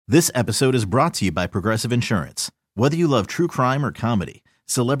This episode is brought to you by Progressive Insurance. Whether you love true crime or comedy,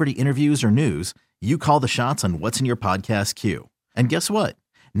 celebrity interviews or news, you call the shots on what's in your podcast queue. And guess what?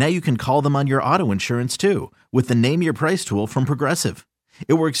 Now you can call them on your auto insurance too with the Name Your Price tool from Progressive.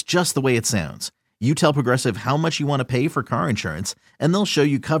 It works just the way it sounds. You tell Progressive how much you want to pay for car insurance, and they'll show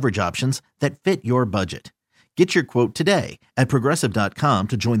you coverage options that fit your budget. Get your quote today at Progressive.com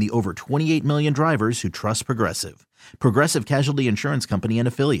to join the over 28 million drivers who trust Progressive. Progressive Casualty Insurance Company and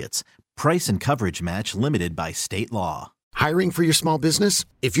Affiliates. Price and coverage match limited by state law. Hiring for your small business?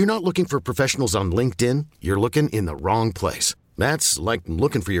 If you're not looking for professionals on LinkedIn, you're looking in the wrong place. That's like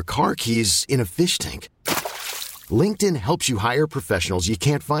looking for your car keys in a fish tank. LinkedIn helps you hire professionals you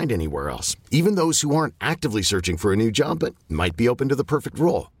can't find anywhere else, even those who aren't actively searching for a new job but might be open to the perfect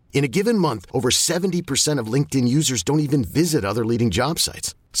role. In a given month, over 70% of LinkedIn users don't even visit other leading job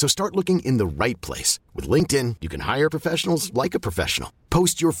sites. So start looking in the right place. With LinkedIn, you can hire professionals like a professional.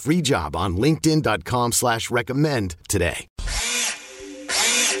 Post your free job on linkedin.com/recommend today.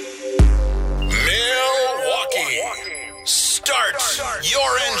 Milwaukee, start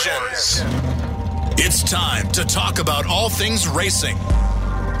your engines. It's time to talk about all things racing.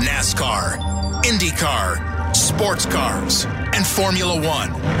 NASCAR, IndyCar, sports cars, and Formula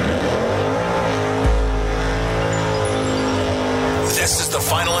One. This is the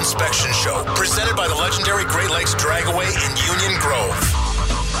Final Inspection Show, presented by the legendary Great Lakes Dragaway in Union Grove.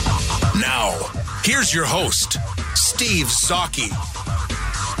 Now, here's your host, Steve Zocchi.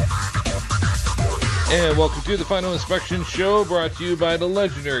 And welcome to the Final Inspection Show, brought to you by the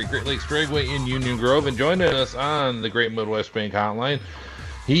legendary Great Lakes Dragaway in Union Grove. And joining us on the Great Midwest Bank Hotline,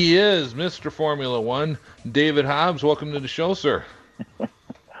 he is Mr. Formula One, David Hobbs. Welcome to the show, sir.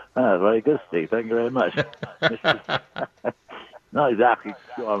 Very good, Steve. Thank you very much. Not exactly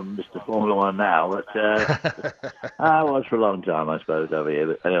I'm Mr. Formula One now, but I was for a long time, I suppose, over here.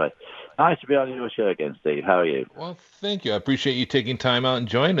 But anyway, nice to be on your show again, Steve. How are you? Well, thank you. I appreciate you taking time out and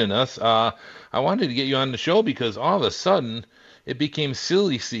joining us. I wanted to get you on the show because all of a sudden it became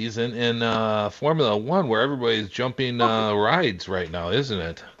silly season in Formula One, where everybody's jumping rides right now, isn't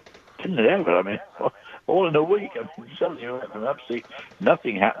it? Isn't it ever? I mean, all in a week. I mean, suddenly you went from absolutely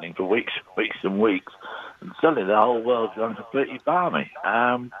nothing happening for weeks and weeks, and suddenly the whole world's gone completely balmy.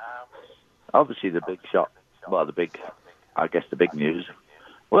 Obviously, the big shot, the big news.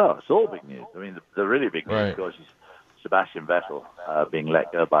 Well, it's all big news. I mean, the really big news, of course, is Sebastian Vettel being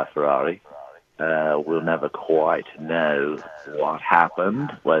let go by Ferrari. We'll never quite know what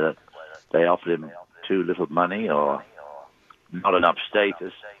happened, whether they offered him too little money or not enough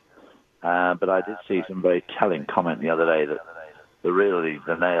status. But I did see some very telling comment the other day that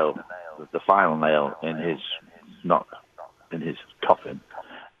the final nail in his coffin,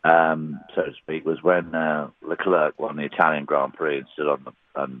 so to speak, was when Leclerc won the Italian Grand Prix and stood on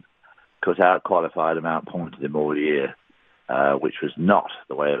and qualified him out, pointed him all year, which was not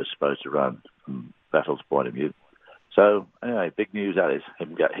the way it was supposed to run from Vettel's point of view. So anyway, big news that is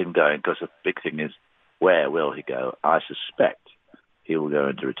him going, because the big thing is, where will he go? I suspect he will go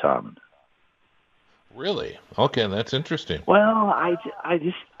into retirement. Really? Okay, that's interesting. Well, I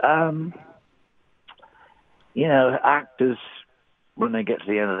just, actors, when they get to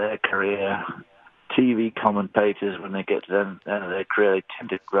the end of their career, TV commentators, when they get to the end of their career, they tend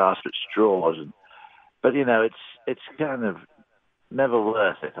to grasp at straws. But it's kind of never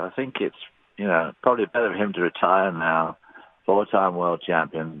worth it. I think it's, probably better for him to retire now, 4-time world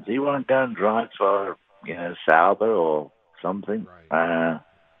champion. Do you want to go and drive for, Sauber or something? Right.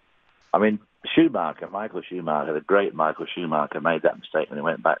 Michael Schumacher, the great Michael Schumacher, made that mistake when he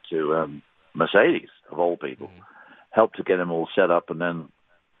went back to Mercedes, of all people. Mm-hmm. Helped to get him all set up, and then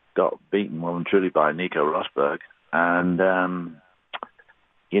got beaten well and truly by Nico Rosberg. And,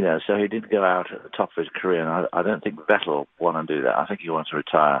 so he did go out at the top of his career, and I don't think Vettel will want to do that. I think he wants to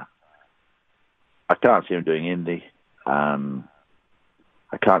retire. I can't see him doing Indy. I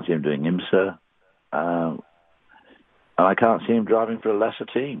can't see him doing IMSA. And I can't see him driving for a lesser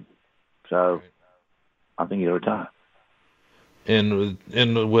team. So I think he'll retire. And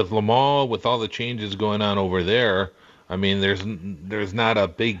with Le Mans, with all the changes going on over there, I mean, there's not a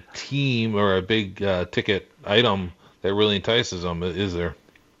big team or a big ticket item that really entices him, is there?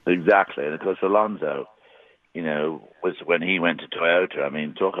 Exactly. And of course, Alonso, was when he went to Toyota. I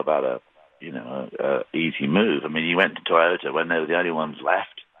mean, talk about a easy move. I mean, he went to Toyota when they were the only ones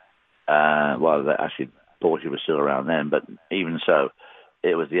left. Actually, Porsche was still around then, but even so,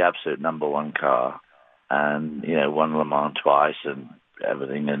 it was the absolute number one car, and won Le Mans twice and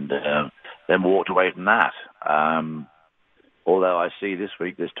everything, and then walked away from that. Although I see this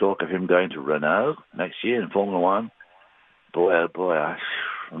week there's talk of him going to Renault next year in Formula One. Boy, oh boy,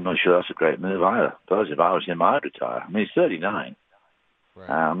 I'm not sure that's a great move either. Suppose if I was him, I'd retire. I mean, he's 39. Right.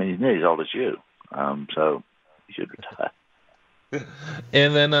 I mean, he's nearly as old as you. So he should retire.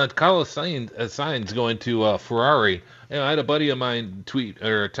 And then Carlos Sainz going to Ferrari. I had a buddy of mine tweet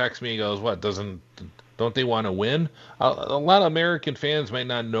or text me. He goes, "What don't they want to win?" A lot of American fans might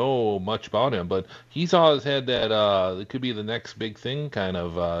not know much about him, but he's always had that it could be the next big thing kind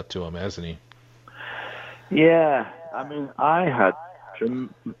of to him, hasn't he? Yeah, I mean, I had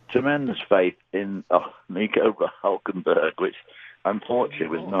tremendous faith in Nico Hülkenberg, which unfortunately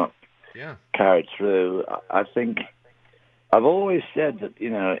was not carried through. I think I've always said that,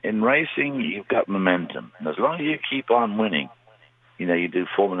 in racing, you've got momentum. And as long as you keep on winning, you do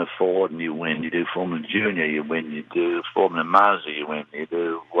Formula Ford and you win. You do Formula Junior, you win. You do Formula Mazda, you win. You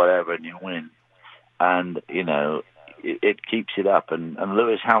do whatever and you win. And, it keeps it up. And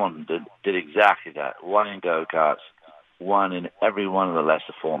Lewis Hamilton did exactly that. Won in go-karts, won in every one of the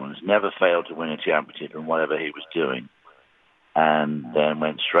lesser formulas, never failed to win a championship in whatever he was doing. And then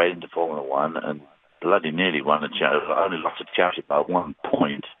went straight into Formula One and bloody nearly won only lost a championship by 1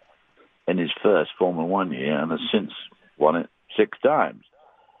 point in his first Formula One year, and has since won it 6 times.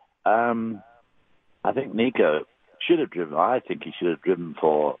 I think Nico should have driven. I think he should have driven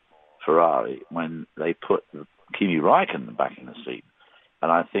for Ferrari when they put Kimi Räikkönen back in the seat,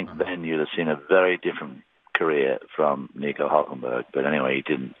 and I think then you'd have seen a very different career from Nico Hülkenberg. But anyway, he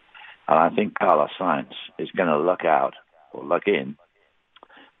didn't, and I think Carlos Sainz is going to luck out or luck in.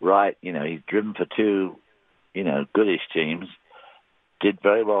 Right, he's driven for 2, goodish teams. Did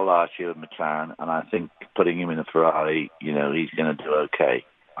very well last year with McLaren, and I think putting him in a Ferrari, he's going to do okay.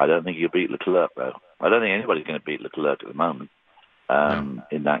 I don't think he'll beat Leclerc, though. I don't think anybody's going to beat Leclerc at the moment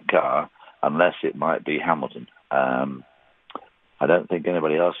in that car, unless it might be Hamilton. I don't think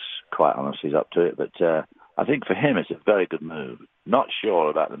anybody else, quite honestly, is up to it, but I think for him it's a very good move. Not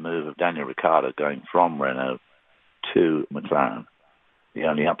sure about the move of Daniel Ricciardo going from Renault to McLaren. The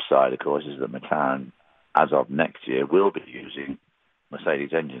only upside, of course, is that McLaren, as of next year, will be using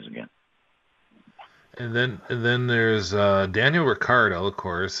Mercedes engines again. And then there's Daniel Ricciardo, of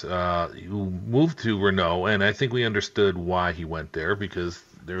course, who moved to Renault, and I think we understood why he went there, because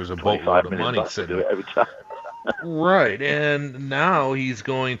there was a boatload of money sitting every time. Right, and now he's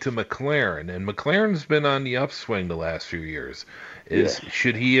going to McLaren, and McLaren's been on the upswing the last few years.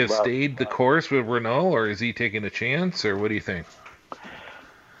 Should he have stayed the course with Renault, or is he taking a chance, or what do you think?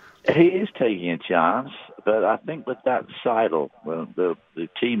 He is taking a chance, but I think with that Seidel, the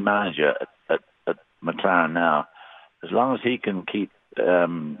team manager at McLaren now, as long as he can keep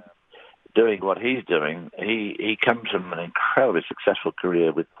doing what he's doing, he comes from an incredibly successful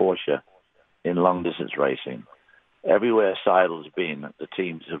career with Porsche in long-distance racing. Everywhere Seidel's been, the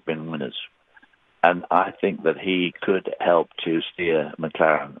teams have been winners. And I think that he could help to steer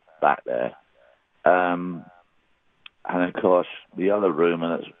McLaren back there. And, of course, the other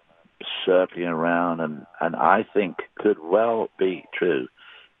rumour that's circling around, and I think could well be true,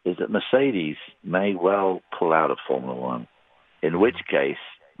 is that Mercedes may well pull out of Formula One, in which case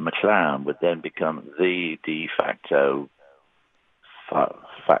McLaren would then become the de facto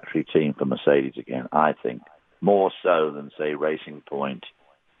factory team for Mercedes again, I think. More so than, say, Racing Point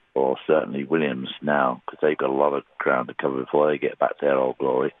or certainly Williams now, because they've got a lot of ground to cover before they get back to their old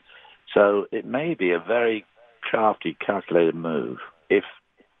glory. So it may be a very crafty, calculated move if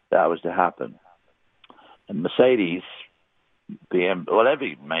that was to happen. And Mercedes,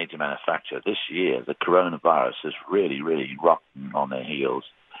 every major manufacturer this year, the coronavirus has really, really rocked on their heels.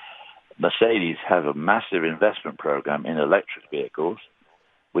 Mercedes have a massive investment program in electric vehicles,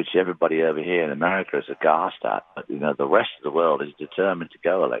 which everybody over here in America is aghast at. But, the rest of the world is determined to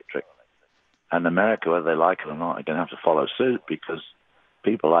go electric. And America, whether they like it or not, are going to have to follow suit, because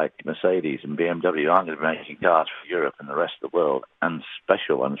people like Mercedes and BMW aren't going to be making cars for Europe and the rest of the world, and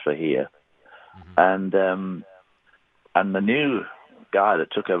special ones for here. Mm-hmm. And the new guy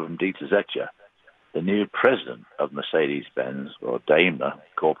that took over from Dieter Zetsche, the new president of Mercedes-Benz, or Daimler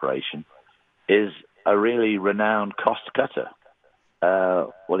Corporation, is a really renowned cost cutter.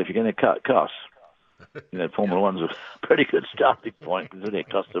 If you're going to cut costs, Formula One's a pretty good starting point, considering it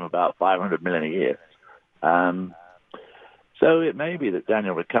costs them about $500 million a year. So it may be that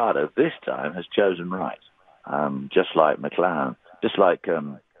Daniel Ricciardo this time has chosen right, just like McLaren, just like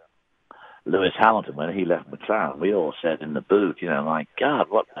Lewis Hamilton when he left McLaren. We all said in the booth, my God,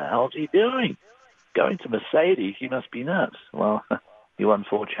 what the hell is he doing? Going to Mercedes, he must be nuts. Well, he won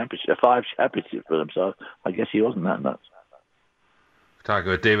 5 championships for them, so I guess he wasn't that nuts.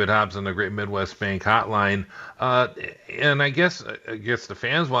 Talking with David Hobbs on the Great Midwest Bank Hotline, and I guess the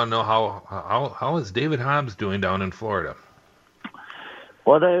fans want to know how is David Hobbs doing down in Florida?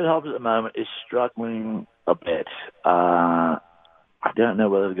 Well, David Hobbs at the moment is struggling a bit. I don't know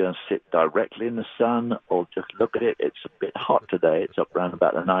whether they're going to sit directly in the sun or just look at it. It's a bit hot today. It's up around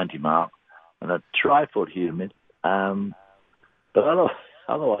about the 90 mark and a trifle humid. But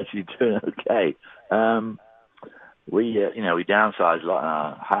otherwise, you're doing okay. We downsized a lot in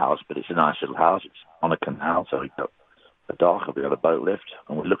our house, but it's a nice little house. It's on a canal, so we've got a dock, we've got a boat lift,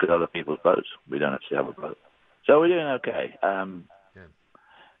 and we look at other people's boats. We don't actually have a boat. So we're doing okay.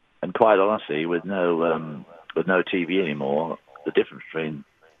 And quite honestly, with no TV anymore, the difference between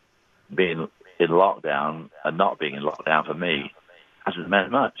being in lockdown and not being in lockdown for me hasn't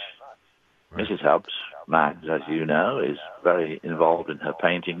meant much. Right. Mrs. Hobbs, Mags, as you know, is very involved in her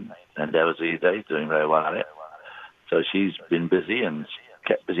painting endeavors these days, doing very well at it. So she's been busy and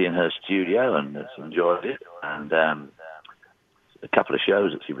kept busy in her studio and has enjoyed it. And a couple of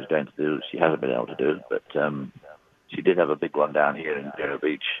shows that she was going to do, she hasn't been able to do, but she did have a big one down here in Vero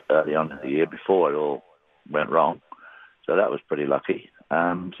Beach early on in the year before it all went wrong. So that was pretty lucky.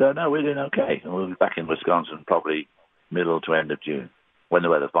 So, no, we're doing okay. And we'll be back in Wisconsin probably middle to end of June when the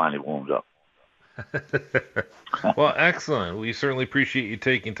weather finally warms up. Well, excellent. We certainly appreciate you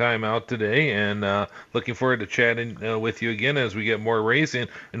taking time out today and looking forward to chatting with you again as we get more racing.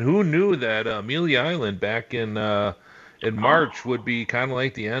 And who knew that Amelia Island back in March would be kind of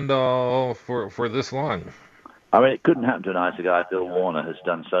like the end all for this long? I mean, it couldn't happen to a nicer guy. Bill Warner has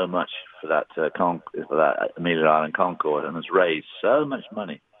done so much for that Amelia Island Concord and has raised so much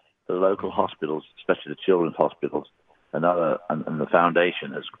money for the local hospitals, especially the children's hospitals, and the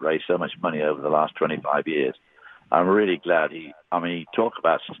foundation has raised so much money over the last 25 years. I'm really glad he talked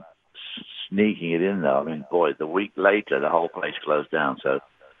about sneaking it in, though. I mean, boy, the week later, the whole place closed down. So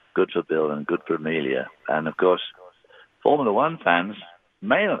good for Bill and good for Amelia. And, of course, Formula One fans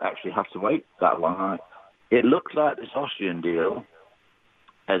may not actually have to wait that long. It looks like this Austrian deal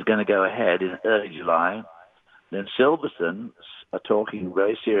is going to go ahead in early July. Then Silverstone are talking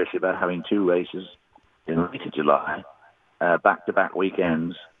very seriously about having 2 races in later July, back-to-back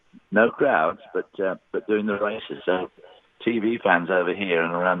weekends. No crowds, but doing the races. So TV fans over here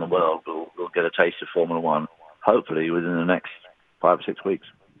and around the world will get a taste of Formula One, hopefully within the next 5 or 6 weeks.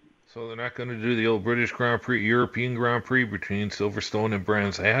 So they're not going to do the old British Grand Prix, European Grand Prix between Silverstone and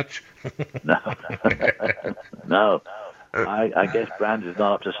Brands Hatch? No. No. I guess Brands is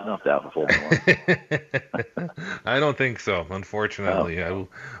not up to snuff now for Formula One. I don't think so, unfortunately. No.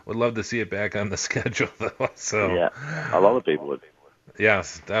 I would love to see it back on the schedule, though. So. Yeah, a lot of people would.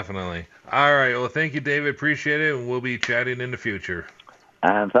 Yes, definitely. All right. Well, thank you, David. Appreciate it, and we'll be chatting in the future.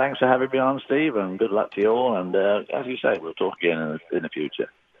 And thanks for having me on, Steve, and good luck to you all. And as you say, we'll talk again in the future.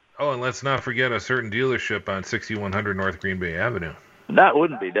 Oh, and let's not forget a certain dealership on 6100 North Green Bay Avenue. That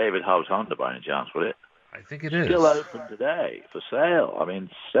wouldn't be David Hobbs Honda by any chance, would it? I think it is. Still open today for sale. I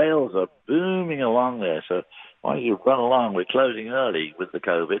mean, sales are booming along there. So why don't you run along? We're closing early with the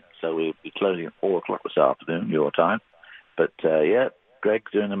COVID, so we'll be closing at 4 o'clock this afternoon, your time. But,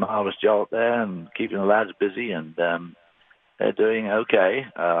 Greg's doing a marvelous job there and keeping the lads busy, and they're doing okay.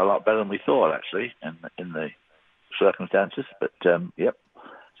 A lot better than we thought, actually, in the circumstances. But, yep.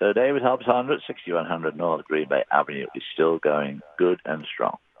 So David Hobbs Honda at 6100 North Green Bay Avenue is still going good and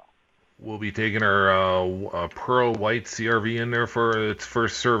strong. We'll be taking our Pearl White CRV in there for its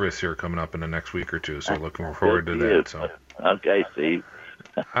first service here coming up in the next week or two. So looking forward to that. So. Okay, Steve.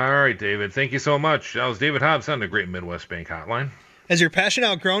 All right, David. Thank you so much. That was David Hobbs on the Great Midwest Bank Hotline. Has your passion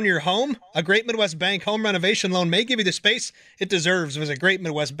outgrown your home? A Great Midwest Bank home renovation loan may give you the space it deserves. Visit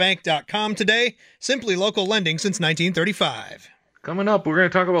GreatMidwestBank.com today. Simply local lending since 1935. Coming up, we're going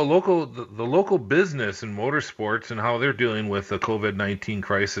to talk about the local business in motorsports and how they're dealing with the COVID-19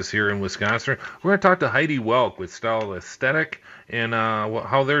 crisis here in Wisconsin. We're going to talk to Heidi Welk with Style Aesthetic and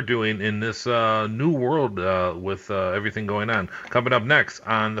how they're doing in this new world with everything going on. Coming up next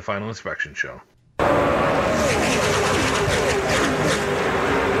on the Final Inspection Show.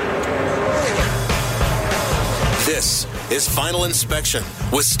 This is Final Inspection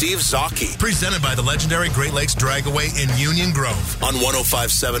with Steve Zocchi. Presented by the legendary Great Lakes Dragaway in Union Grove on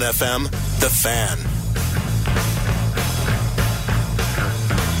 105.7 FM, The Fan.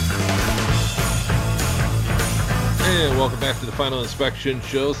 And welcome back to the Final Inspection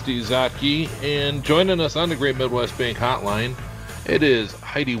Show. Steve Zocchi. And joining us on the Great Midwest Bank Hotline, it is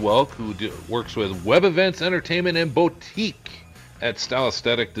Heidi Welk, who works with Web Events, Entertainment, and Boutique at Style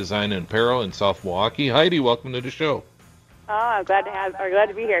Aesthetic Design and Apparel in South Milwaukee. Heidi, welcome to the show. Oh, I'm glad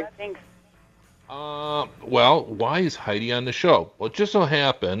to be here. Thanks. Well, why is Heidi on the show? Well, it just so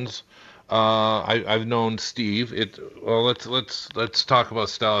happens I've known Steve. Let's talk about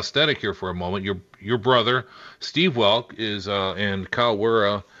Style Aesthetic here for a moment. Your brother Steve Welk is and Kyle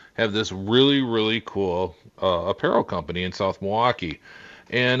Wera have this really cool apparel company in South Milwaukee,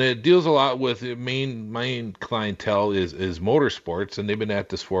 and it deals a lot with the main clientele is motorsports, and they've been at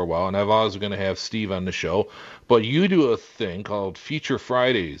this for a while. And I've always going to have Steve on the show, but you do a thing called Feature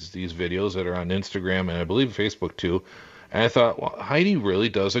Fridays. These videos that are on Instagram and I believe Facebook too. And I thought, well, Heidi really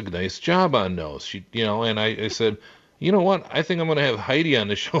does a nice job on those. She, and I said, you know what? I think I'm going to have Heidi on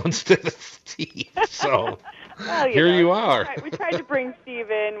the show instead of Steve. So well, here you are. We tried to bring Steve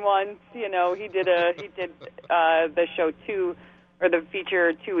in once. He did the show the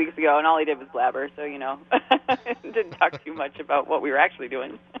feature 2 weeks ago, and all he did was blabber. So didn't talk too much about what we were actually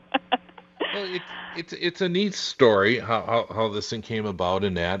doing. Well, it's a neat story how this thing came about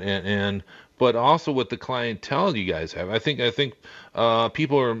and that and but also with the clientele you guys have. I think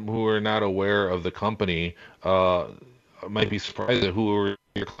people who are not aware of the company might be surprised at who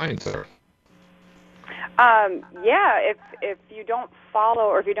your clients are. If you don't follow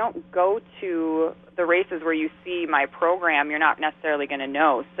or if you don't go to the races where you see my program, you're not necessarily going to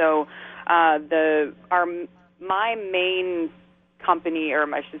know. So my main company,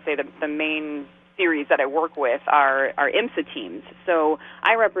 or I should say the main series that I work with are IMSA teams. So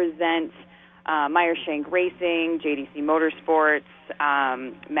I represent Meyer-Shank Racing, JDC Motorsports,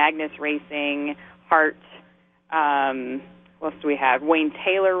 Magnus Racing, Hart, what else do we have? Wayne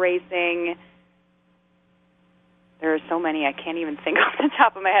Taylor Racing. There are so many I can't even think off the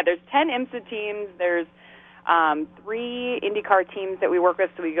top of my head. There's 10 IMSA teams. There's 3 IndyCar teams that we work with.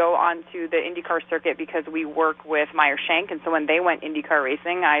 So we go onto the IndyCar circuit because we work with Meyer-Shank. And so when they went IndyCar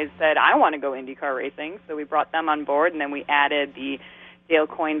racing, I said, I want to go IndyCar racing. So we brought them on board, and then we added the Dale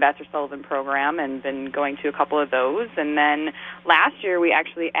Coyne Vassar Sullivan program and been going to a couple of those. And then last year we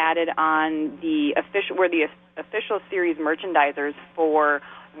actually added on we're the official series merchandisers for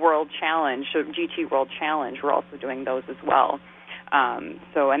World Challenge, so GT World Challenge. We're also doing those as well.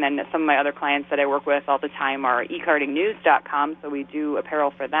 And then some of my other clients that I work with all the time are ekartingnews.com, so we do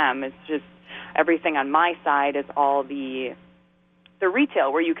apparel for them. It's just everything on my side is all the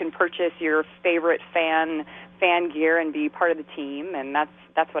retail where you can purchase your favorite fan gear and be part of the team, and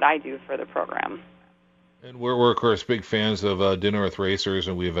that's what I do for the program. And we're of course big fans of Dinner with Racers,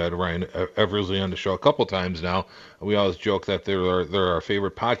 and we've had Ryan Eversley on the show a couple times now. We always joke that they're our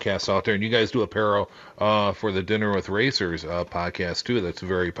favorite podcasts out there, and you guys do apparel for the Dinner with Racers podcast too. That's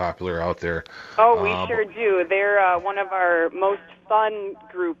very popular out there. Oh, we sure do. They're one of our most fun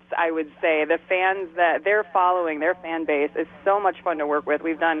groups, I would say. The fans that they're following, their fan base, is so much fun to work with.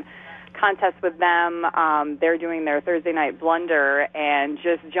 We've done contests with them. They're doing their Thursday Night Blunder, and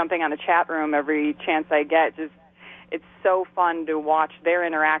just jumping on the chat room every chance I get. It's so fun to watch their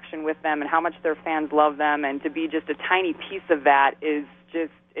interaction with them and how much their fans love them, and to be just a tiny piece of that is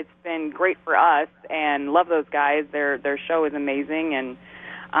just, it's been great for us, and love those guys. Their show is amazing, and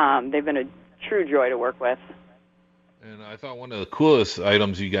they've been a true joy to work with. And I thought one of the coolest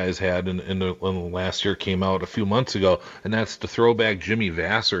items you guys had in the last year came out a few months ago, and that's the throwback Jimmy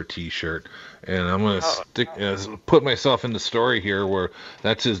Vasser T-shirt. And I'm going to put myself in the story here, where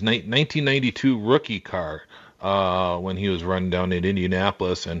that's his 1992 rookie car when he was running down in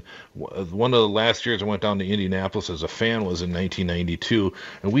Indianapolis. And one of the last years I went down to Indianapolis as a fan was in 1992,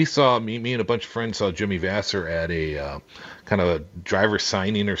 and we saw me and a bunch of friends saw Jimmy Vasser at a kind of a driver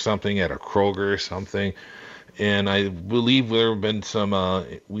signing or something at a Kroger or something. And I believe there have been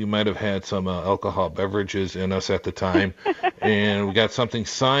we might have had some alcohol beverages in us at the time. And we got something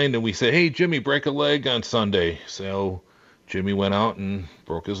signed, and we said, hey, Jimmy, break a leg on Sunday. So Jimmy went out and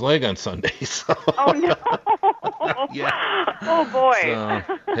broke his leg on Sunday. So. Oh, no. Yeah. Oh, boy. So,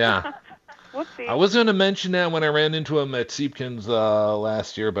 yeah. Whoopsie. I was going to mention that when I ran into him at Siepkins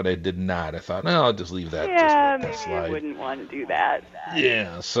last year, but I did not. I thought, no, I'll just leave that. Yeah, just let that slide. maybe I wouldn't want to do that.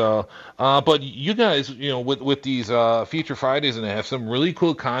 Yeah, so, but you guys, with these Feature Fridays, and they have some really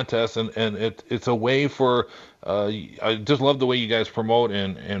cool contests, and it's a way for, I just love the way you guys promote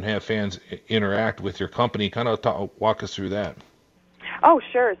and have fans interact with your company. Kind of walk us through that. Oh,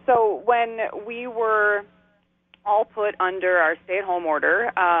 sure. So when we were all put under our stay-at-home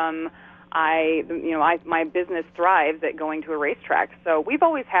order, my business thrives at going to a racetrack. So we've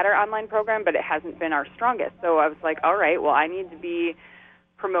always had our online program, but it hasn't been our strongest. So I was like, all right, well, I need to be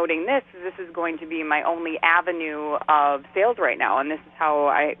promoting this. This is going to be my only avenue of sales right now, and this is how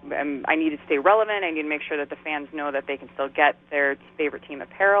I need to stay relevant. I need to make sure that the fans know that they can still get their favorite team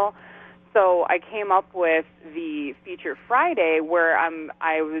apparel. So I came up with the Feature Friday, where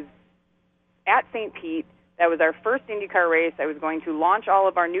I was at St. Pete that was our first IndyCar race. I was going to launch all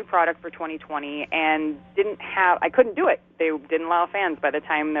of our new product for 2020 and I couldn't do it. They didn't allow fans by the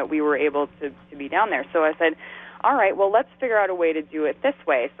time that we were able to be down there. So I said, all right, well, let's figure out a way to do it this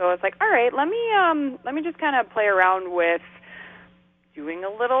way. So I was like, all right, let me just kind of play around with doing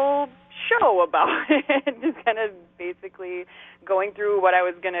a little show about it, just kind of basically going through what I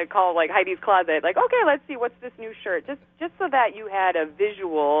was going to call like Heidi's Closet, like, okay, let's see, what's this new shirt, just so that you had a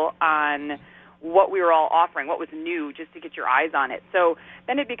visual on what we were all offering, what was new, just to get your eyes on it. So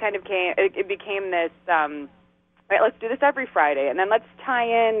then it became this, right, let's do this every Friday, and then let's tie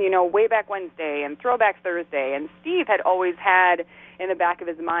in, Way Back Wednesday and Throwback Thursday. And Steve had always had in the back of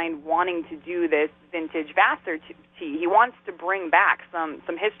his mind wanting to do this vintage Vassar tee. He wants to bring back some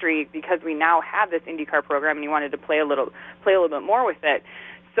history because we now have this IndyCar program, and he wanted to play a little bit more with it.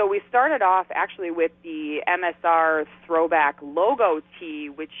 So we started off actually with the MSR throwback logo tee,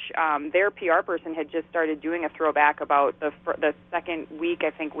 which their PR person had just started doing a throwback about the second week, I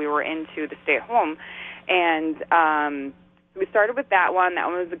think, we were into the stay-at-home. And we started with that one. That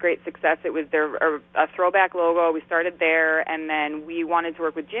one was a great success. It was a throwback logo. We started there, and then we wanted to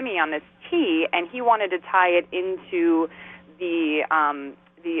work with Jimmy on this tee, and he wanted to tie it into the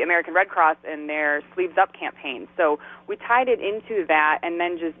American Red Cross and their Sleeves Up campaign. So we tied it into that and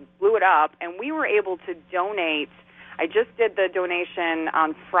then just blew it up, and we were able to donate. I just did the donation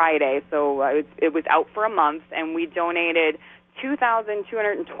on Friday, so it was out for a month, and we donated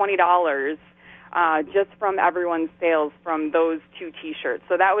 $2,220 just from everyone's sales from those two T-shirts.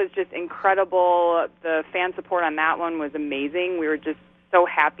 So that was just incredible. The fan support on that one was amazing. We were just so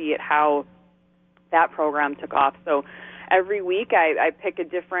happy at how that program took off. So every week I pick a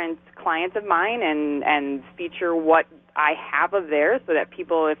different client of mine and feature what I have of theirs so that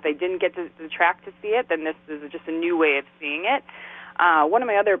people, if they didn't get to the track to see it, then this is just a new way of seeing it. One of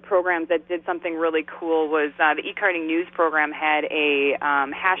my other programs that did something really cool was the eKarting News program had a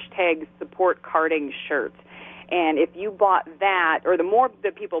hashtag support karting shirt. And if you bought that, or the more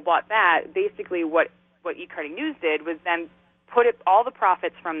that people bought that, basically what eKarting News did was then put all the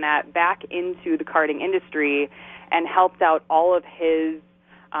profits from that back into the karting industry and helped out all of his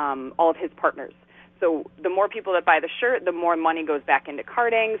partners. So the more people that buy the shirt, the more money goes back into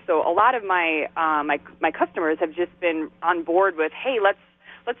karting. So a lot of my my customers have just been on board with, hey, let's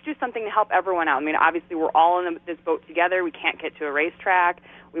do something to help everyone out. I mean, obviously we're all in this boat together. We can't get to a racetrack.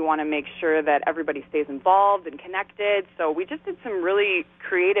 We want to make sure that everybody stays involved and connected. So we just did some really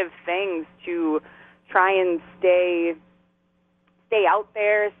creative things to try and stay out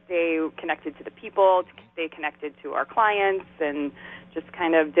there, stay connected to the people, stay connected to our clients, and just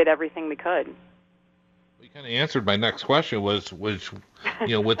kind of did everything we could. You kind of answered my next question was with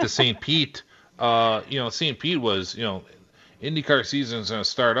the St. Pete, St. Pete was, IndyCar season's going to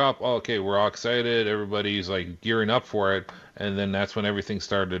start up. Oh, okay, we're all excited. Everybody's like gearing up for it. And then that's when everything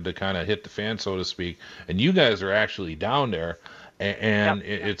started to kind of hit the fan, so to speak. And you guys are actually down there. And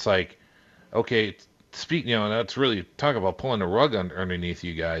yep. It's like, okay, that's really, talk about pulling the rug underneath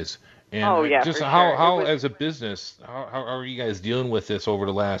you guys. And just how as a business, how are you guys dealing with this over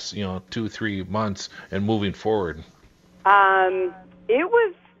the last 2-3 months and moving forward? It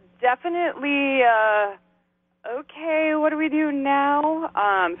was definitely okay. What do we do now?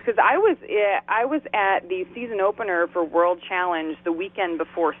 Because I was at the season opener for World Challenge the weekend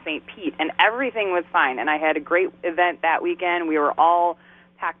before St. Pete, and everything was fine. And I had a great event that weekend. We were all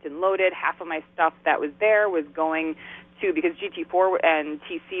packed and loaded. Half of my stuff that was there was going to, because GT4 and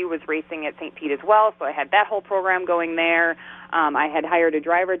TC was racing at St. Pete as well, so I had that whole program going there. I had hired a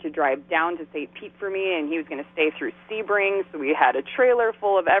driver to drive down to St. Pete for me, and he was going to stay through Sebring, so we had a trailer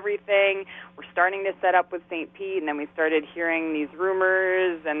full of everything. We're starting to set up with St. Pete, and then we started hearing these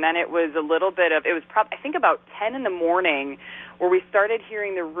rumors, and then it was a little bit of, it was probably, I think about 10 in the morning, where we started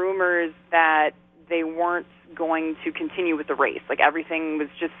hearing the rumors that they weren't going to continue with the race. Like everything was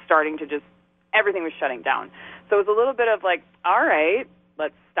just everything was shutting down. So it was a little bit of like, all right,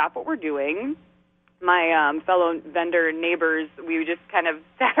 let's stop what we're doing. My fellow vendor neighbors, we just kind of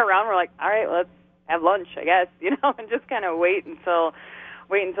sat around. We're like, all right, let's have lunch, I guess, and just kind of wait until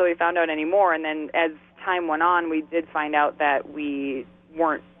we found out any more. And then as time went on, we did find out that there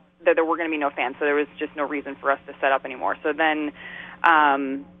were going to be no fans, so there was just no reason for us to set up anymore. So then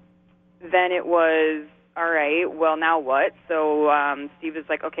it was, all right, well, now what? So Steve is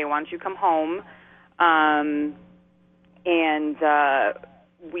like, okay, why don't you come home? And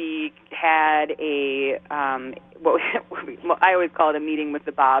we had a I always call it a meeting with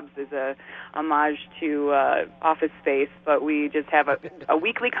the Bobs as a homage to Office Space, but we just have a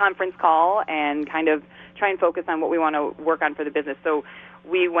weekly conference call and kind of try and focus on what we want to work on for the business. So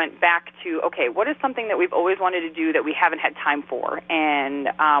we went back to, okay, what is something that we've always wanted to do that we haven't had time for? And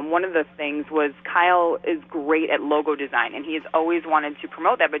one of the things was Kyle is great at logo design, and he has always wanted to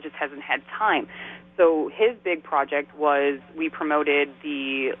promote that but just hasn't had time. So his big project was we promoted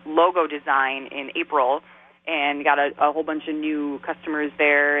the logo design in April and got a whole bunch of new customers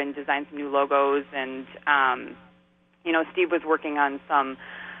there and designed some new logos. And, Steve was working on some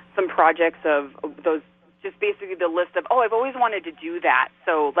projects of those, just basically the list of, I've always wanted to do that,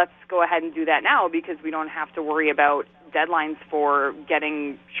 so let's go ahead and do that now because we don't have to worry about deadlines for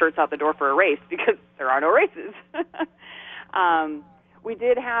getting shirts out the door for a race because there are no races. We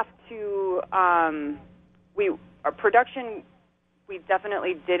did have to, our production, we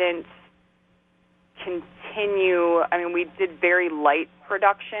definitely didn't continue. I mean, we did very light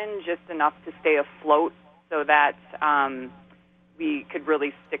production, just enough to stay afloat so that we could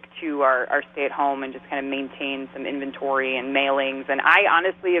really stick to our stay-at-home and just kind of maintain some inventory and mailings. And I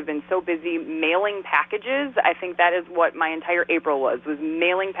honestly have been so busy mailing packages. I think that is what my entire April was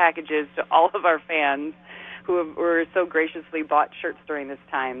mailing packages to all of our fans who were so graciously bought shirts during this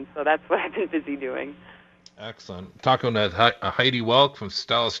time. So that's what I've been busy doing. Excellent. Talking to Heidi Welk from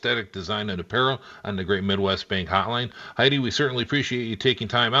Style Aesthetic Design and Apparel on the Great Midwest Bank Hotline. Heidi, we certainly appreciate you taking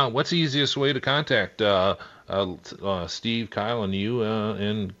time out. What's the easiest way to contact Steve, Kyle, and you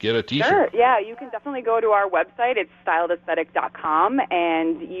and get a T-shirt? Sure. Yeah, you can definitely go to our website. It's styledaesthetic.com,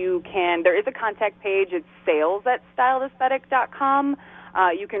 and there is a contact page. It's sales@styledaesthetic.com.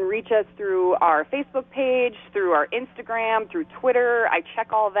 You can reach us through our Facebook page, through our Instagram, through Twitter. I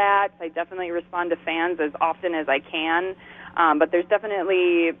check all that. I definitely respond to fans as often as I can. But there's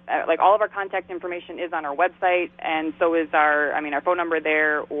definitely, all of our contact information is on our website, and so is our phone number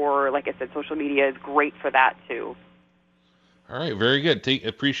there, or, like I said, social media is great for that, too. All right, very good.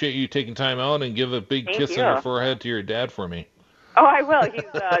 Appreciate you taking time out, and give a big kiss on your forehead to your dad for me. Oh, I will. He's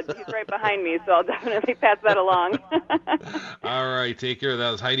right behind me, so I'll definitely pass that along. All right, take care. That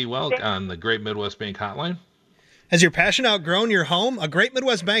was Heidi Welk on the Great Midwest Bank Hotline. Has your passion outgrown your home? A Great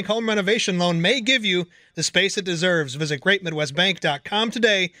Midwest Bank home renovation loan may give you the space it deserves. Visit greatmidwestbank.com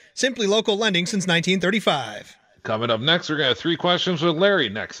today. Simply local lending since 1935. Coming up next, we're going to have 3 questions with Larry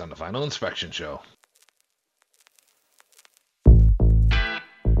next on the Final Inspection Show.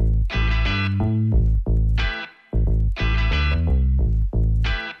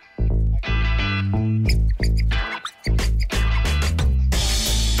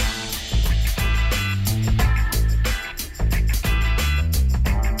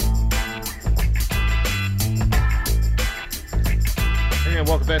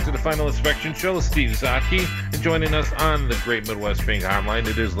 Welcome back to the Final Inspection Show. Steve Zotke, and joining us on the Great Midwest Bank Hotline,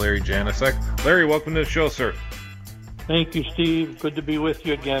 it is Larry Janicek. Larry, welcome to the show, sir. Thank you, Steve. Good to be with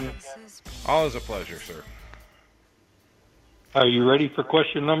you again. Always a pleasure, sir. Are you ready for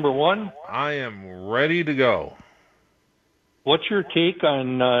question number 1? I am ready to go. What's your take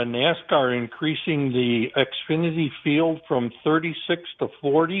on NASCAR increasing the Xfinity field from 36 to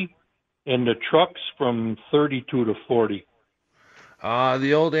 40 and the trucks from 32 to 40?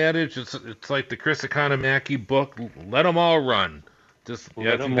 The old adage, it's like the Chris Economaki book, let them all run. I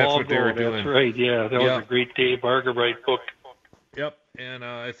think that's what they were doing. That's right, yeah. That was a great Dave Argerbright book. Yep, and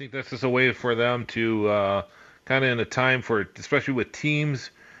I think that's just a way for them to kind of in a time for, especially with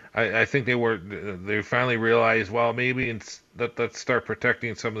teams, I think they finally realized, well, maybe let's start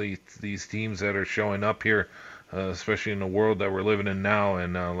protecting some of these teams that are showing up here, especially in the world that we're living in now,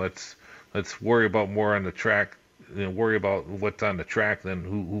 and let's worry about more on the track. Worry about what's on the track than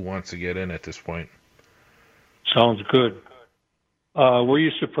who wants to get in at this point. Sounds good. Were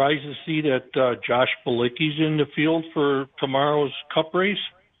you surprised to see that Josh Bilicki's in the field for tomorrow's Cup race?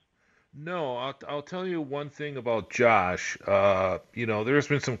 No, I'll tell you one thing about Josh. There's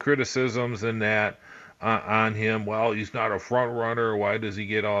been some criticisms in that on him. Well, he's not a front runner. Why does he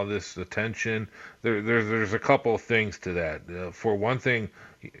get all this attention? There's a couple of things to that. For one thing,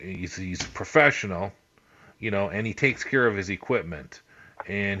 he's professional. And he takes care of his equipment,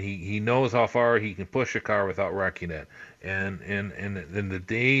 and he knows how far he can push a car without wrecking it. And in the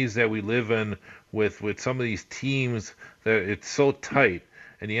days that we live in with some of these teams, that it's so tight,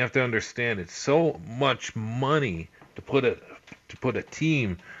 and you have to understand it's so much money to put a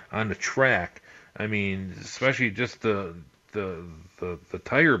team on the track. I mean, especially just the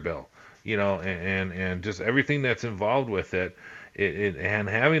tire bill, and just everything that's involved with it. And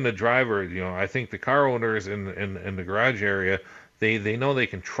having the driver, I think the car owners in the garage area they know they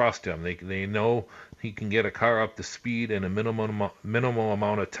can trust him. They know he can get a car up to speed in a minimal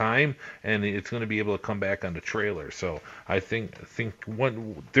amount of time, and it's going to be able to come back on the trailer. So I think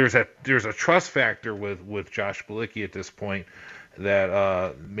there's a trust factor with Josh Bilicki at this point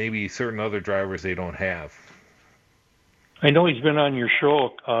that maybe certain other drivers they don't have. I know he's been on your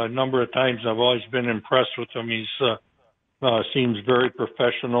show a number of times. I've always been impressed with him. He's seems very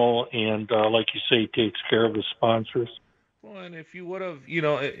professional, and like you say, takes care of his sponsors. Well, and if you would have,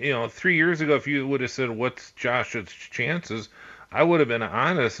 3 years ago, if you would have said, what's Josh's chances, I would have been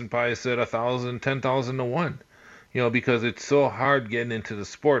honest and probably said 1,000, 10,000 to 1, because it's so hard getting into the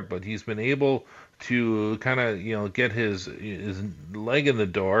sport, but he's been able to kind of, get his leg in the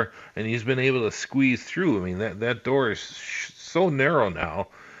door, and he's been able to squeeze through. I mean, that door is so narrow now,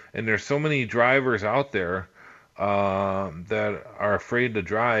 and there's so many drivers out there that are afraid to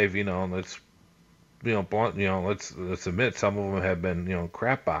drive, let's admit some of them have been,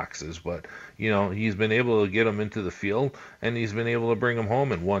 crap boxes, but, he's been able to get them into the field, and he's been able to bring them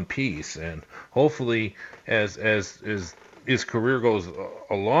home in one piece. And hopefully, as his career goes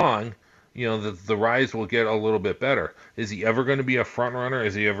along, the rides will get a little bit better. Is he ever going to be a front runner?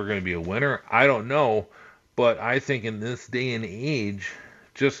 Is he ever going to be a winner? I don't know, but I think in this day and age,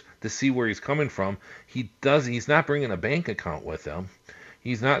 just to see where he's coming from, he's not bringing a bank account with him.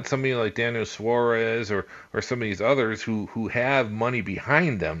 He's not somebody like Daniel Suarez or some of these others who have money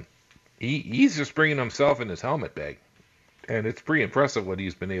behind them. He's just bringing himself in his helmet bag. And it's pretty impressive what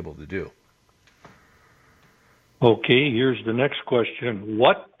he's been able to do. Okay, here's the next question.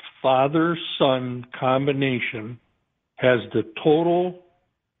 What father-son combination has the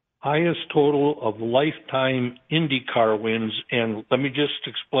highest total of lifetime IndyCar wins? And let me just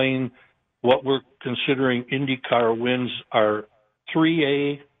explain what we're considering IndyCar wins are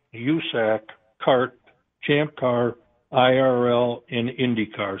 3A, USAC, CART, Champ Car, IRL, and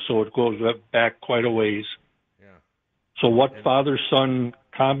IndyCar. So it goes back quite a ways. Yeah. So what father-son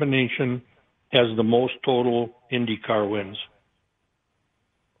combination has the most total IndyCar wins?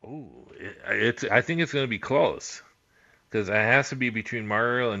 Ooh, I think it's going to be close, because it has to be between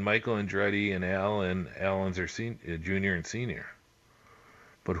Mario and Michael Andretti and Al and Unser Jr. and Senior.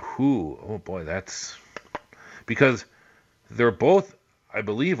 But who? Oh boy, that's because they're both, I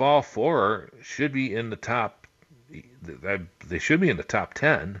believe all four should be in the top. They should be in the top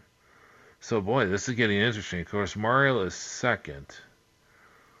 10. So boy, this is getting interesting. Of course, Mario is second.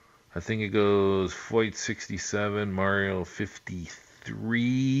 I think it goes Foyt 67, Mario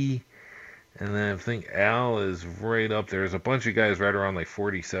 53, and then I think Al is right up there. There's a bunch of guys right around like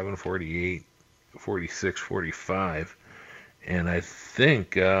 47, 48, 46, 45, and I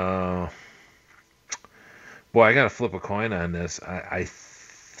think. Boy, I got to flip a coin on this. I'm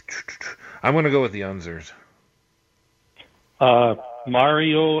going to go with the Unzers.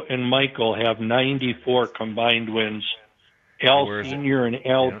 Mario and Michael have 94 combined wins. Al Sr. and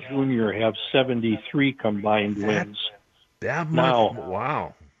Al Jr. have 73 combined wins. That much? Now,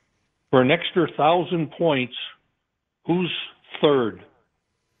 wow. For an extra 1,000 points, who's third?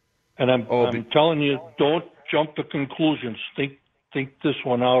 And I'm telling you, don't jump to conclusions. Think this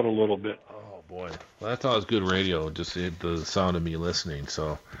one out a little bit. Boy, well, that's always good radio, just the sound of me listening.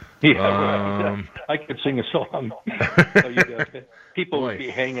 So, yeah, I could sing a song. People would be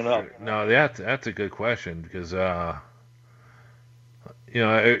hanging up. No, that's a good question, because you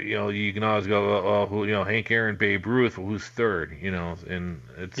can always go, Hank Aaron, Babe Ruth, who's third? And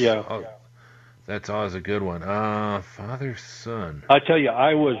it's that's always a good one. Father, son. I tell you,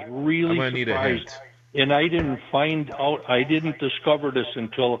 I was really surprised, need a hint. And I didn't discover this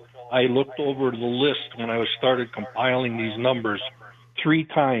until I looked over the list when I started compiling these numbers 3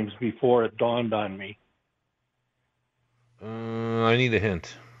 times before it dawned on me. I need a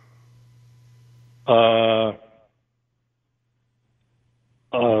hint. The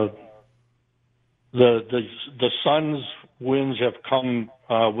Suns' wins have come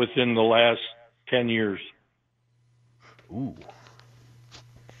within the last 10 years. Ooh.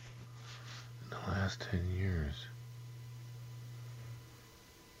 In the last 10 years.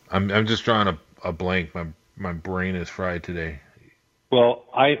 I'm just drawing a blank. My brain is fried today. Well,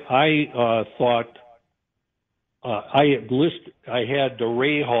 I thought I had the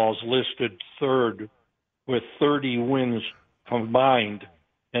Rahals listed third with 30 wins combined,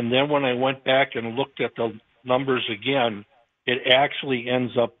 and then when I went back and looked at the numbers again, it actually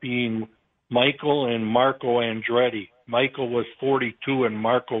ends up being Michael and Marco Andretti. Michael with 42 and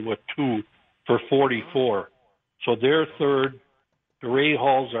Marco with 2 for 44. So they're third. The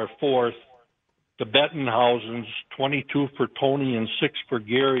Rahals are fourth. The Bettenhausens, 22 for Tony and 6 for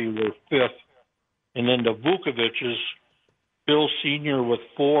Gary, were fifth. And then the Vukovic's Bill Sr. with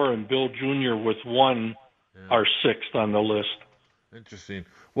 4 and Bill Jr. with 1 are sixth on the list. Interesting.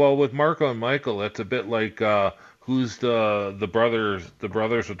 Well, with Marco and Michael, that's a bit like who's the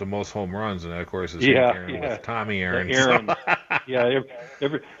brothers with the most home runs, and that, of course, is Hank Aaron with Tommy Aaron. Aaron. Yeah,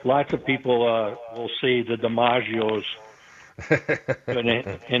 lots of people will say the DiMaggios.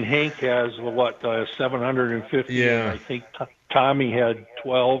 and Hank has 750. Yeah. And I think Tommy had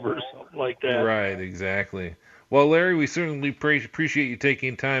 12 or something like that. Right, exactly. Well, Larry, we certainly appreciate you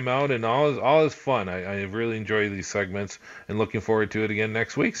taking time out, and all is fun. I really enjoy these segments, and looking forward to it again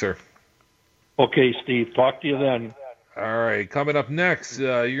next week, sir. Okay, Steve. Talk to you then. All right, coming up next,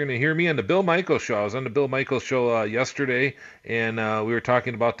 you're going to hear me on the Bill Michaels Show. I was on the Bill Michaels Show yesterday, and we were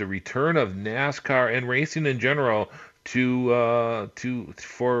talking about the return of NASCAR and racing in general for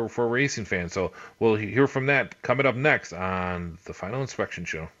racing fans. So we'll hear from that coming up next on the Final Inspection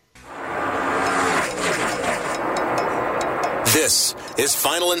Show. This is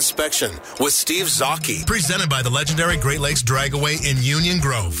Final Inspection with Steve Zocchi, presented by the legendary Great Lakes Dragaway in Union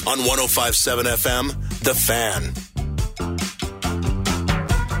Grove on 105.7 FM, The Fan.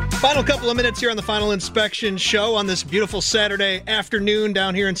 Final couple of minutes here on the Final Inspection Show on this beautiful Saturday afternoon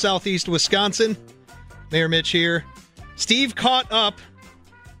down here in southeast Wisconsin. Mayor Mitch here. Steve caught up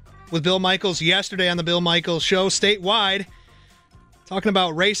with Bill Michaels yesterday on the Bill Michaels Show statewide, talking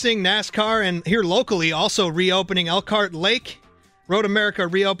about racing, NASCAR, and here locally also reopening Elkhart Lake. Road America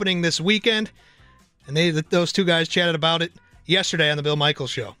reopening this weekend, and those two guys chatted about it yesterday on the Bill Michaels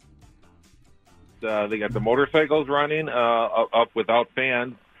Show. They got the motorcycles running up without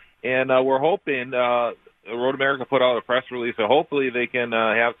fans, and we're hoping Road America put out a press release, so hopefully they can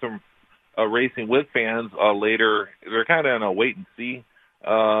have some racing with fans later. They're kind of in a wait-and-see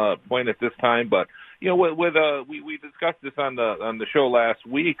point at this time, but we discussed this on the show last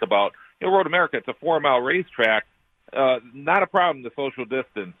week about Road America. It's a 4-mile racetrack. Not a problem, the social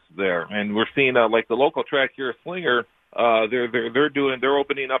distance there, and we're seeing like the local track here, Slinger. They're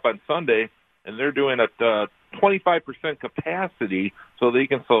opening up on Sunday, and they're doing at 25% capacity, so they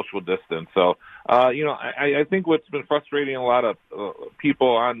can social distance. So, I think what's been frustrating a lot of people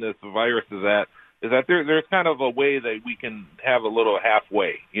on this virus is that there's kind of a way that we can have a little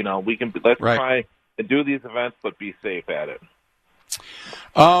halfway. Let's try and do these events, but be safe at it.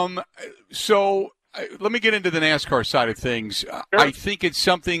 So let me get into the NASCAR side of things. Sure. I think it's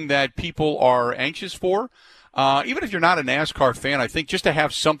something that people are anxious for. Even if you're not a NASCAR fan, I think just to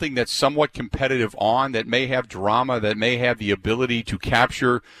have something that's somewhat competitive on, that may have drama, that may have the ability to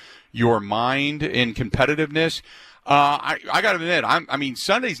capture your mind in competitiveness. I got to admit,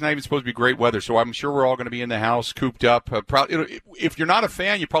 Sunday's not even supposed to be great weather, so I'm sure we're all going to be in the house, cooped up. If you're not a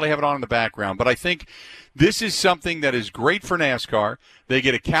fan, you probably have it on in the background. But I think this is something that is great for NASCAR. They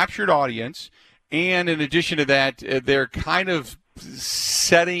get a captured audience, and in addition to that, they're kind of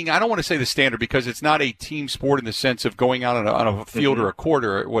setting, I don't want to say the standard because it's not a team sport in the sense of going out on a field or a court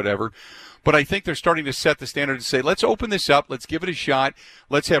or whatever. But I think they're starting to set the standard to say, let's open this up, let's give it a shot,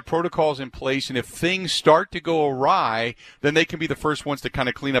 let's have protocols in place, and if things start to go awry, then they can be the first ones to kind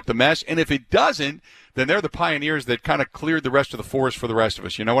of clean up the mess. And if it doesn't, then they're the pioneers that kind of cleared the rest of the forest for the rest of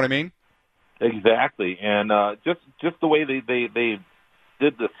us. You know what I mean? Exactly. And just the way they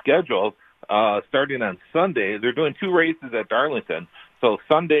did the schedule, starting on Sunday, they're doing 2 races at Darlington. So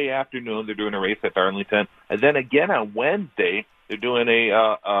Sunday afternoon, they're doing a race at Darlington, and then again on Wednesday, they're doing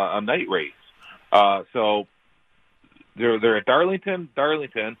a night race. So they're at Darlington,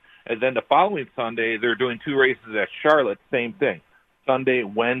 and then the following Sunday, they're doing 2 races at Charlotte, same thing, Sunday,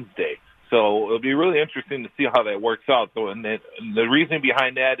 Wednesday. So it'll be really interesting to see how that works out. So, and the reason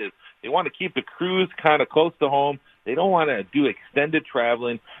behind that is they want to keep the crews kind of close to home. They don't want to do extended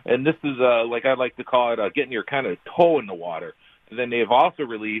traveling, and this is like I like to call it getting your kind of toe in the water. And then they've also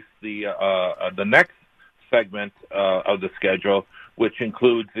released the next segment of the schedule, which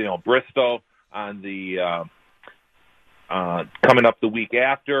includes Bristol on the coming up the week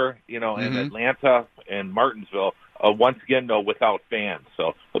after, and Atlanta and Martinsville. Once again, though, without fans.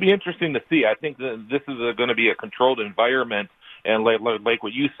 So it'll be interesting to see. I think that this is going to be a controlled environment, and like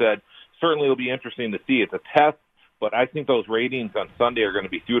what you said, certainly it'll be interesting to see. It's a test. But I think those ratings on Sunday are going to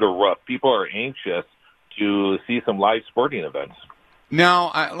be through the roof. People are anxious to see some live sporting events.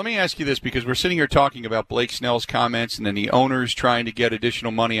 Now, let me ask you this, because we're sitting here talking about Blake Snell's comments and then the owners trying to get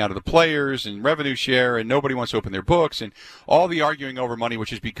additional money out of the players and revenue share, and nobody wants to open their books, and all the arguing over money, which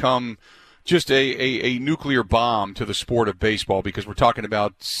has become just a nuclear bomb to the sport of baseball, because we're talking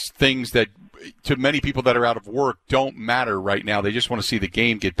about things that to many people that are out of work don't matter right now. They just want to see the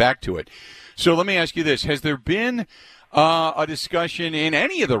game get back to it. So let me ask you this. Has there been a discussion in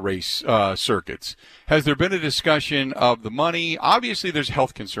any of the race circuits? Has there been a discussion of the money? Obviously, there's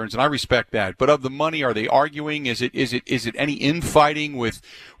health concerns, and I respect that. But of the money, are they arguing? Is it any infighting with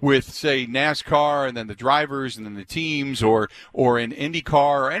say NASCAR and then the drivers and then the teams, or in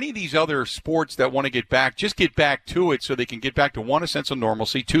IndyCar or any of these other sports that want to get back to it so they can get back to, one, a sense of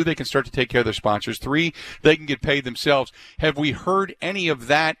normalcy, two, they can start to take care of their sponsors, three, they can get paid themselves. Have we heard any of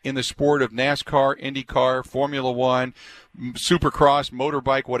that in the sport of NASCAR, IndyCar, Formula One, Supercross,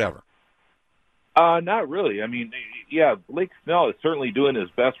 motorbike, whatever? Not really. I mean, yeah, Blake Snell is certainly doing his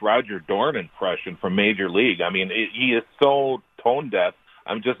best Roger Dorn impression from Major League. I mean, he is so tone deaf.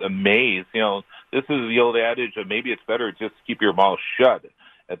 I'm just amazed. You know, this is the old adage of maybe it's better just keep your mouth shut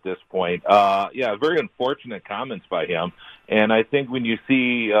at this point. Yeah, very unfortunate comments by him. And I think when you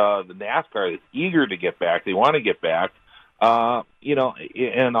see the NASCAR is eager to get back, they want to get back, you know,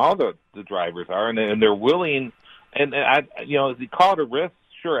 and all the drivers are, and they're willing. And you know, they call it a risk.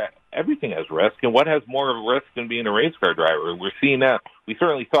 Sure, everything has risk, and what has more of a risk than being a race car driver? We're seeing that. We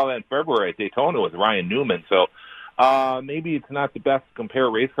certainly saw that in February at Daytona with Ryan Newman. So maybe it's not the best to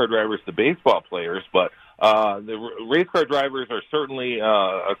compare race car drivers to baseball players, but the race car drivers are certainly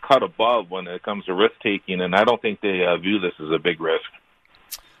a cut above when it comes to risk taking, and I don't think they view this as a big risk.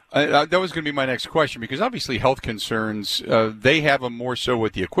 That was going to be my next question, because obviously health concerns, they have them more so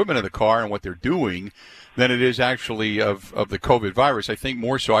with the equipment of the car and what they're doing than it is actually of the COVID virus. I think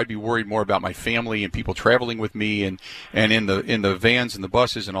more so I'd be worried more about my family and people traveling with me and in the vans and the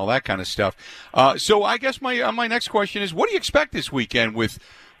buses and all that kind of stuff. So I guess my next question is, what do you expect this weekend with,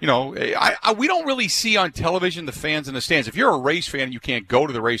 you know, we don't really see on television the fans in the stands. If you're a race fan and you can't go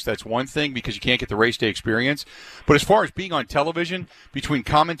to the race, that's one thing because you can't get the race day experience. But as far as being on television, between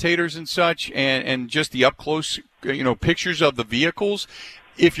commentators and such, and just the up-close, you know, pictures of the vehicles,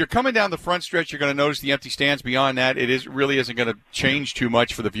 if you're coming down the front stretch, you're going to notice the empty stands. Beyond that, really isn't going to change too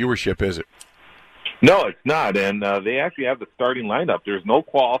much for the viewership, is it? No, it's not. And they actually have the starting lineup. There's no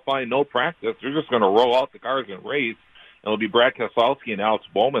qualifying, no practice. They're just going to roll out the cars and race. It'll be Brad Keselowski and Alex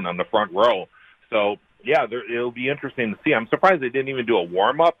Bowman on the front row. So, yeah, it'll be interesting to see. I'm surprised they didn't even do a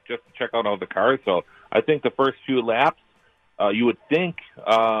warm-up just to check out all the cars. So I think the first few laps, you would think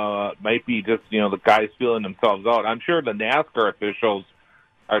might be just, you know, the guys feeling themselves out. I'm sure the NASCAR officials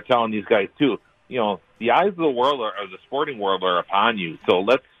are telling these guys, too, you know, the eyes of the world or the sporting world are upon you. So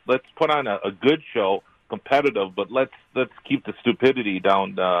let's put on a good show, competitive, but let's keep the stupidity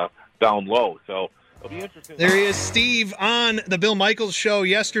down low. So it'll be interesting. There he is, Steve, on the Bill Michaels Show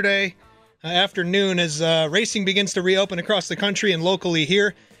yesterday afternoon as racing begins to reopen across the country and locally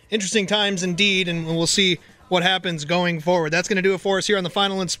here. Interesting times indeed, and we'll see what happens going forward. That's going to do it for us here on the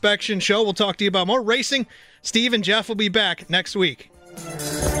Final Inspection Show. We'll talk to you about more racing. Steve and Jeff will be back next week.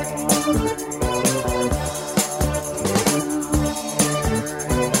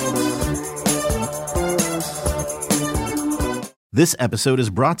 This episode is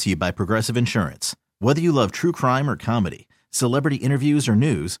brought to you by Progressive Insurance. Whether you love true crime or comedy, celebrity interviews or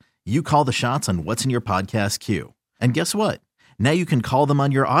news, you call the shots on what's in your podcast queue. And guess what? Now you can call them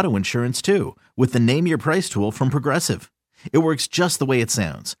on your auto insurance too with the Name Your Price tool from Progressive. It works just the way it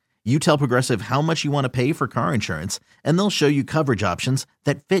sounds. You tell Progressive how much you want to pay for car insurance, and they'll show you coverage options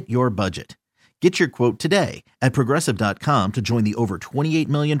that fit your budget. Get your quote today at Progressive.com to join the over 28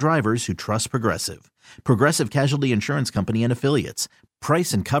 million drivers who trust Progressive. Progressive Casualty Insurance Company and Affiliates.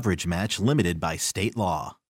 Price and coverage match limited by state law.